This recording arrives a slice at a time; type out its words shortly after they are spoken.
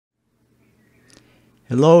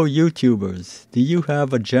Hello YouTubers, do you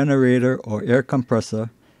have a generator or air compressor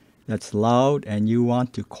that's loud and you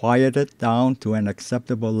want to quiet it down to an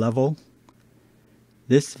acceptable level?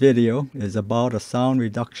 This video is about a sound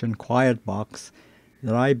reduction quiet box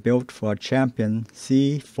that I built for a Champion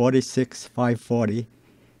C46540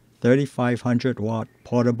 3500 watt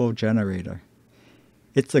portable generator.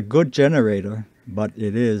 It's a good generator, but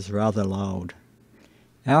it is rather loud.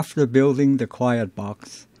 After building the quiet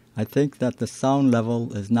box, I think that the sound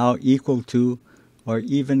level is now equal to or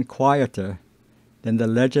even quieter than the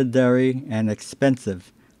legendary and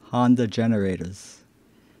expensive Honda generators.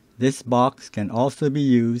 This box can also be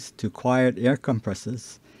used to quiet air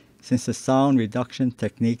compressors since the sound reduction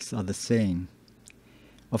techniques are the same.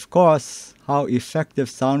 Of course, how effective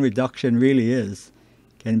sound reduction really is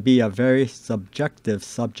can be a very subjective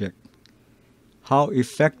subject. How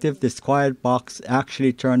effective this quiet box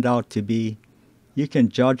actually turned out to be, you can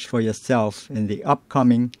judge for yourself in the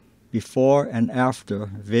upcoming before and after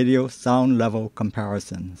video sound level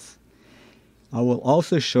comparisons. I will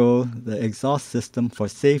also show the exhaust system for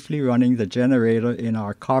safely running the generator in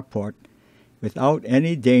our carport without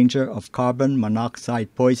any danger of carbon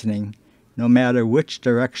monoxide poisoning, no matter which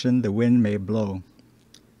direction the wind may blow.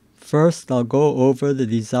 First, I'll go over the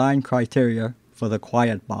design criteria for the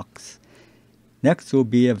quiet box. Next will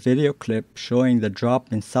be a video clip showing the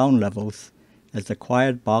drop in sound levels as the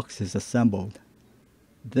quiet box is assembled.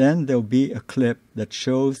 Then there'll be a clip that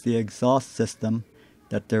shows the exhaust system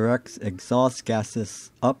that directs exhaust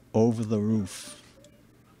gases up over the roof.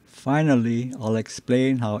 Finally, I'll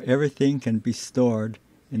explain how everything can be stored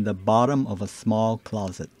in the bottom of a small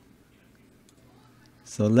closet.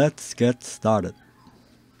 So let's get started.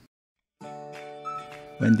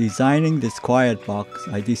 When designing this quiet box,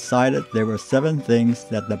 I decided there were 7 things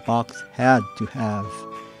that the box had to have.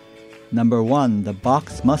 Number 1, the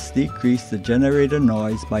box must decrease the generator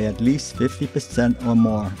noise by at least 50% or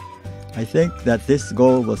more. I think that this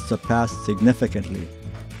goal was surpassed significantly.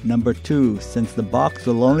 Number 2, since the box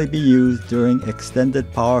will only be used during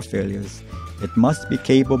extended power failures, it must be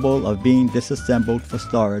capable of being disassembled for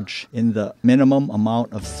storage in the minimum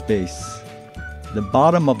amount of space. The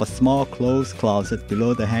bottom of a small clothes closet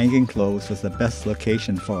below the hanging clothes was the best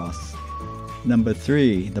location for us. Number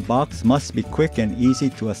 3, the box must be quick and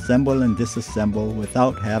easy to assemble and disassemble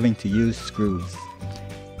without having to use screws.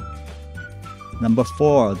 Number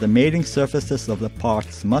 4, the mating surfaces of the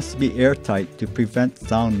parts must be airtight to prevent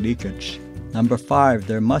sound leakage. Number 5,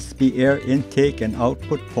 there must be air intake and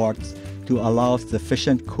output ports to allow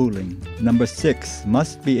sufficient cooling. Number 6,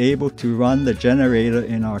 must be able to run the generator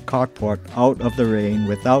in our carport out of the rain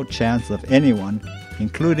without chance of anyone,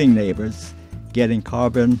 including neighbors, getting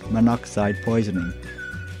carbon monoxide poisoning.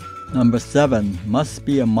 Number 7, must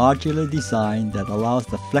be a modular design that allows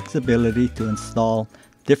the flexibility to install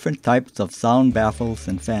different types of sound baffles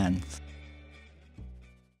and fans.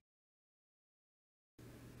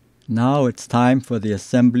 Now it's time for the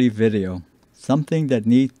assembly video. Something that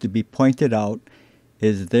needs to be pointed out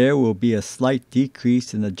is there will be a slight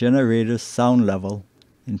decrease in the generator's sound level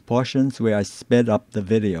in portions where I sped up the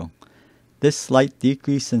video. This slight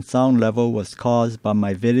decrease in sound level was caused by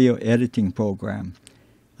my video editing program.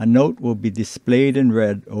 A note will be displayed in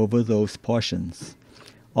red over those portions.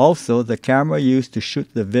 Also, the camera used to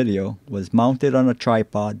shoot the video was mounted on a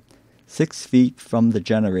tripod 6 feet from the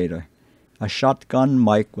generator. A shotgun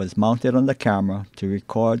mic was mounted on the camera to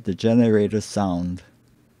record the generator's sound.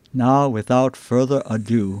 Now, without further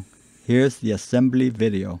ado, here's the assembly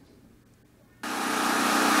video.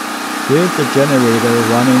 Here's the generator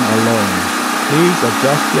running alone. Please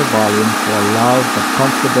adjust your volume to a loud but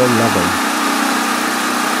comfortable level.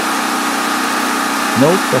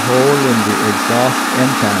 Note the hole in the exhaust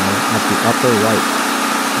end panel at the upper right,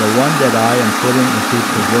 the one that I am putting into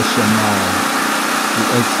position now. The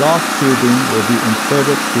exhaust tubing will be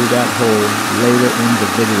inserted through that hole later in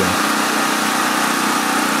the video.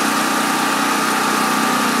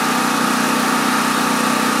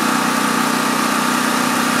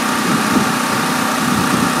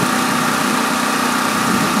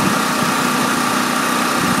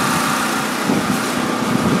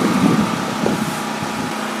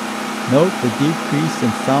 Note the decrease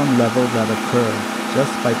in sound level that occurred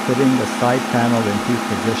just by putting the side panel into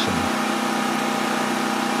position.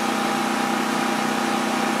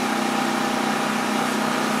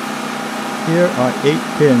 Here are 8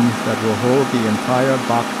 pins that will hold the entire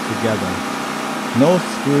box together. No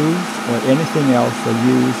screws or anything else are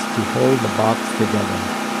used to hold the box together.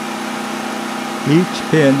 Each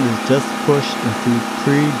pin is just pushed into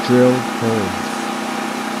pre-drilled holes.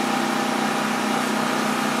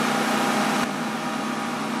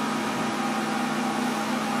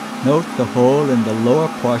 Note the hole in the lower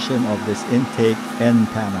portion of this intake end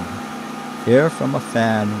panel. Air from a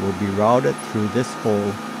fan will be routed through this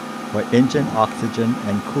hole for engine oxygen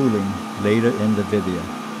and cooling later in the video.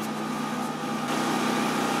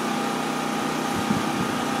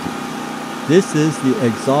 This is the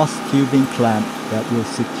exhaust tubing clamp that will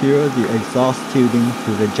secure the exhaust tubing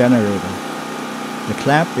to the generator. The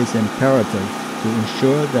clamp is imperative to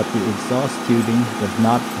ensure that the exhaust tubing does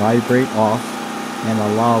not vibrate off and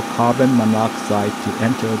allow carbon monoxide to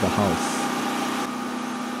enter the house.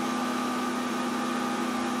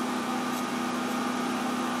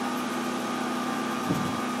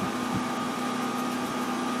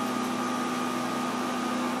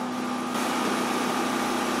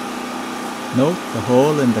 Note the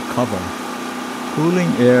hole in the cover. Cooling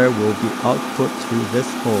air will be output through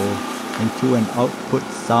this hole into an output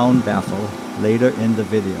sound baffle later in the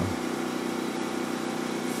video.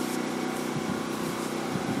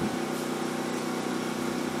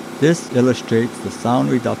 This illustrates the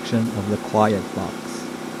sound reduction of the quiet box.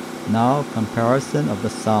 Now comparison of the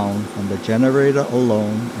sound from the generator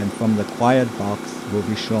alone and from the quiet box will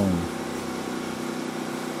be shown.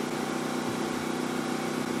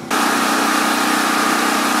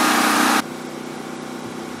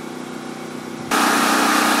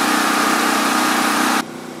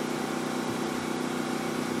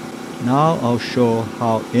 Now I'll show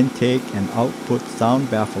how intake and output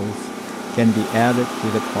sound baffles can be added to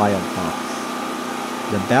the quiet box.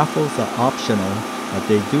 The baffles are optional, but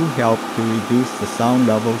they do help to reduce the sound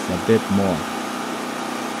levels a bit more.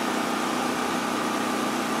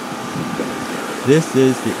 This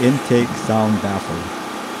is the intake sound baffle.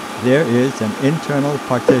 There is an internal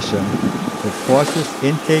partition that forces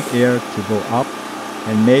intake air to go up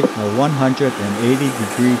and make a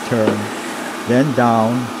 180-degree turn, then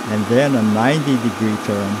down, and then a 90-degree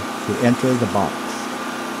turn to enter the box.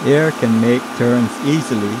 Air can make turns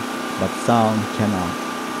easily, but sound cannot.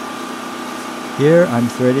 Here I'm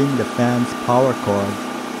threading the fan's power cord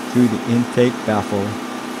through the intake baffle,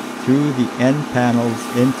 through the end panel's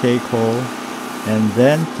intake hole, and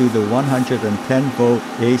then to the 110-volt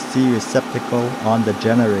AC receptacle on the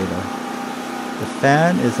generator. The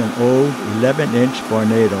fan is an old 11-inch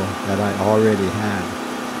Vornado that I already had.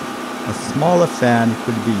 A smaller fan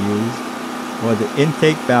could be used, or the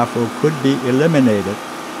intake baffle could be eliminated,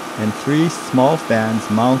 and 3 small fans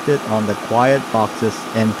mounted on the quiet box's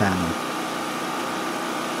end panel.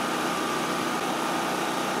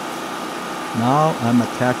 Now I'm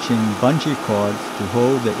attaching bungee cords to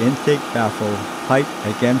hold the intake baffle tight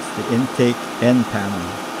against the intake end panel.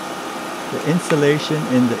 The insulation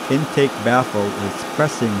in the intake baffle is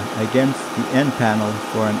pressing against the end panel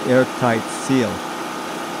for an airtight seal.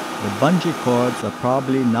 The bungee cords are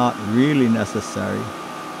probably not really necessary,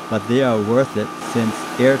 but they are worth it since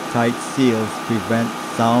airtight seals prevent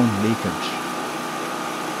sound leakage.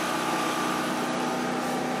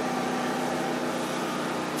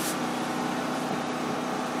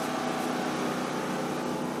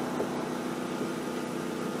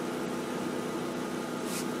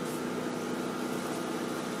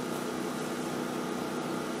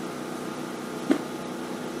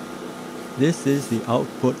 This is the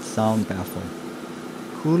output sound baffle.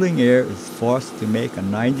 Cooling air is forced to make a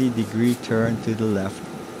 90-degree turn to the left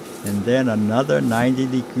and then another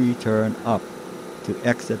 90-degree turn up to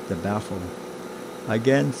exit the baffle.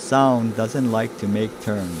 Again, sound doesn't like to make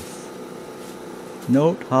turns.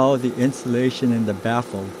 Note how the insulation in the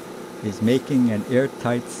baffle is making an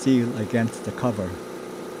airtight seal against the cover.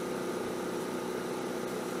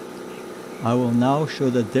 I will now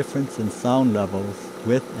show the difference in sound levels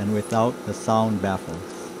with and without the sound baffles.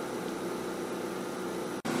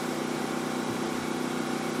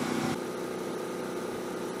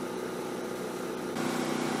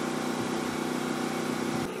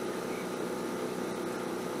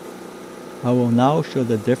 I will now show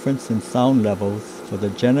the difference in sound levels for the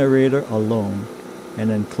generator alone and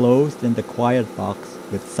enclosed in the quiet box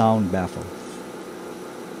with sound baffles.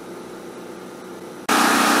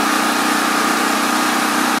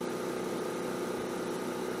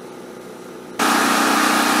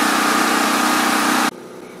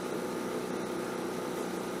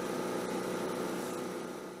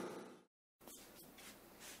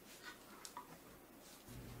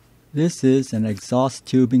 This is an exhaust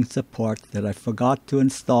tubing support that I forgot to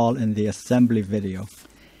install in the assembly video.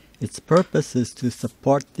 Its purpose is to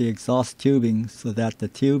support the exhaust tubing so that the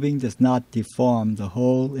tubing does not deform the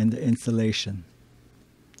hole in the insulation.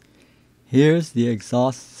 Here's the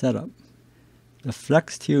exhaust setup. The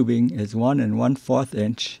flex tubing is 1 1/4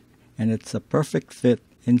 inch and it's a perfect fit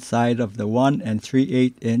inside of the 1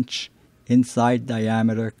 3/8 inch inside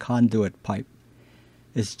diameter conduit pipe.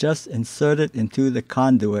 It's just inserted into the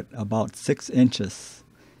conduit about 6 inches.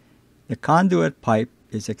 The conduit pipe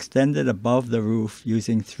is extended above the roof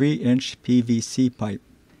using 3-inch PVC pipe.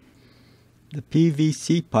 The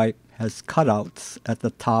PVC pipe has cutouts at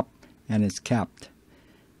the top and is capped.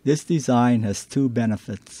 This design has 2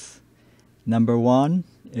 benefits. Number 1,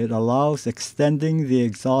 it allows extending the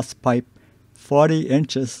exhaust pipe 40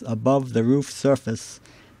 inches above the roof surface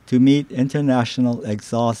to meet international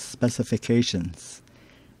exhaust specifications.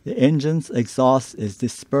 The engine's exhaust is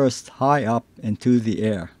dispersed high up into the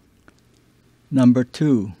air. Number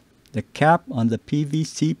 2, the cap on the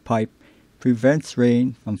PVC pipe prevents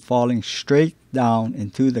rain from falling straight down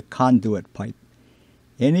into the conduit pipe.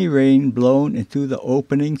 Any rain blown into the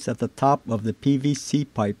openings at the top of the PVC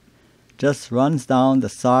pipe just runs down the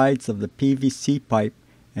sides of the PVC pipe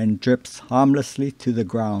and drips harmlessly to the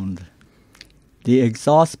ground. The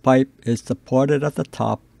exhaust pipe is supported at the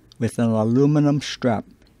top with an aluminum strap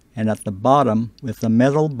and at the bottom with a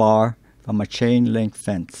metal bar from a chain link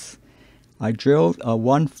fence. I drilled a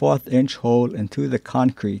 1/4 inch hole into the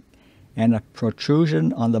concrete, and a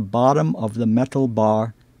protrusion on the bottom of the metal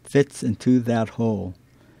bar fits into that hole.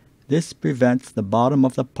 This prevents the bottom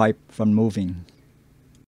of the pipe from moving.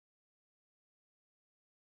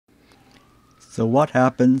 So what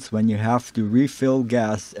happens when you have to refill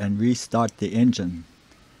gas and restart the engine?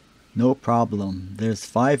 No problem, there's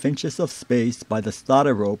 5 inches of space by the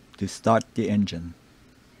starter rope to start the engine.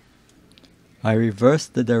 I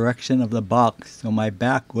reversed the direction of the box so my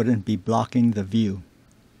back wouldn't be blocking the view.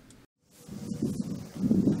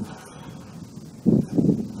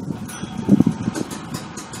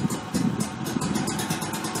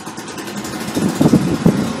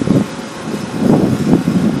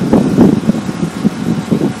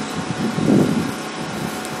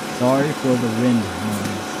 Sorry for the wind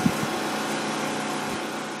noise.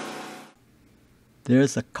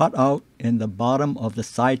 There's a cutout in the bottom of the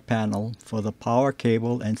side panel for the power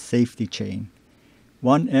cable and safety chain.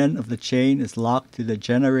 One end of the chain is locked to the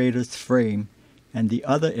generator's frame and the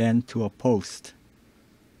other end to a post.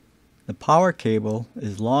 The power cable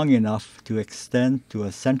is long enough to extend to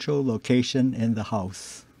a central location in the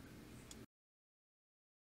house.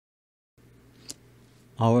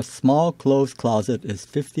 Our small clothes closet is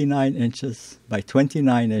 59 inches by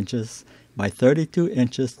 29 inches by 32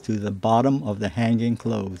 inches to the bottom of the hanging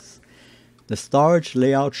clothes. The storage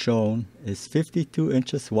layout shown is 52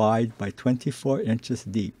 inches wide by 24 inches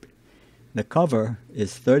deep. The cover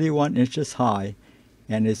is 31 inches high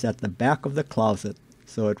and is at the back of the closet,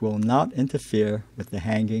 so it will not interfere with the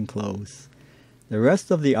hanging clothes. The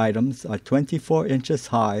rest of the items are 24 inches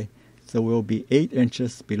high, so will be 8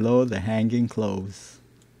 inches below the hanging clothes.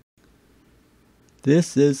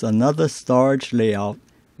 This is another storage layout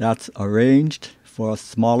that's arranged for a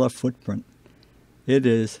smaller footprint. It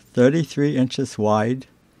is 33 inches wide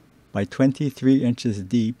by 23 inches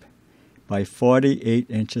deep by 48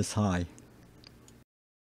 inches high.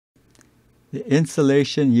 The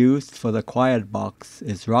insulation used for the quiet box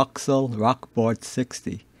is Roxul Rockboard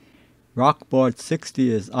 60. Rockboard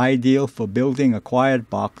 60 is ideal for building a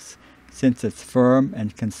quiet box since it's firm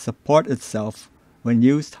and can support itself when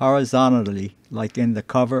used horizontally like in the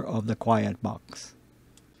cover of the quiet box.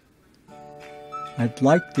 I'd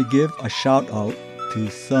like to give a shout out to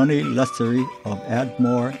Sonny Lessery of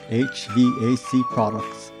Admore HVAC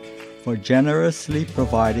Products for generously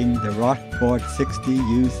providing the Rockboard 60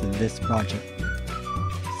 used in this project.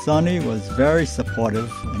 Sonny was very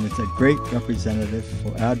supportive and is a great representative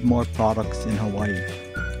for Admore products in Hawaii.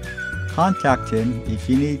 Contact him if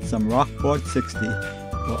you need some Rockboard 60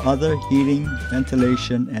 or other heating,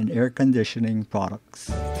 ventilation, and air conditioning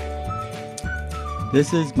products.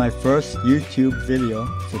 This is my first YouTube video,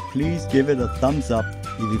 so please give it a thumbs up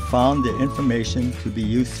if you found the information to be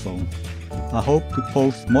useful. I hope to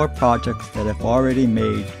post more projects that I've already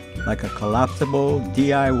made, like a collapsible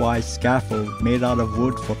DIY scaffold made out of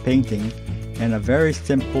wood for painting, and a very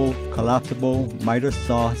simple collapsible miter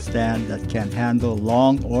saw stand that can handle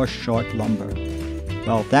long or short lumber.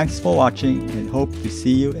 Well, thanks for watching and hope to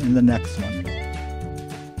see you in the next one.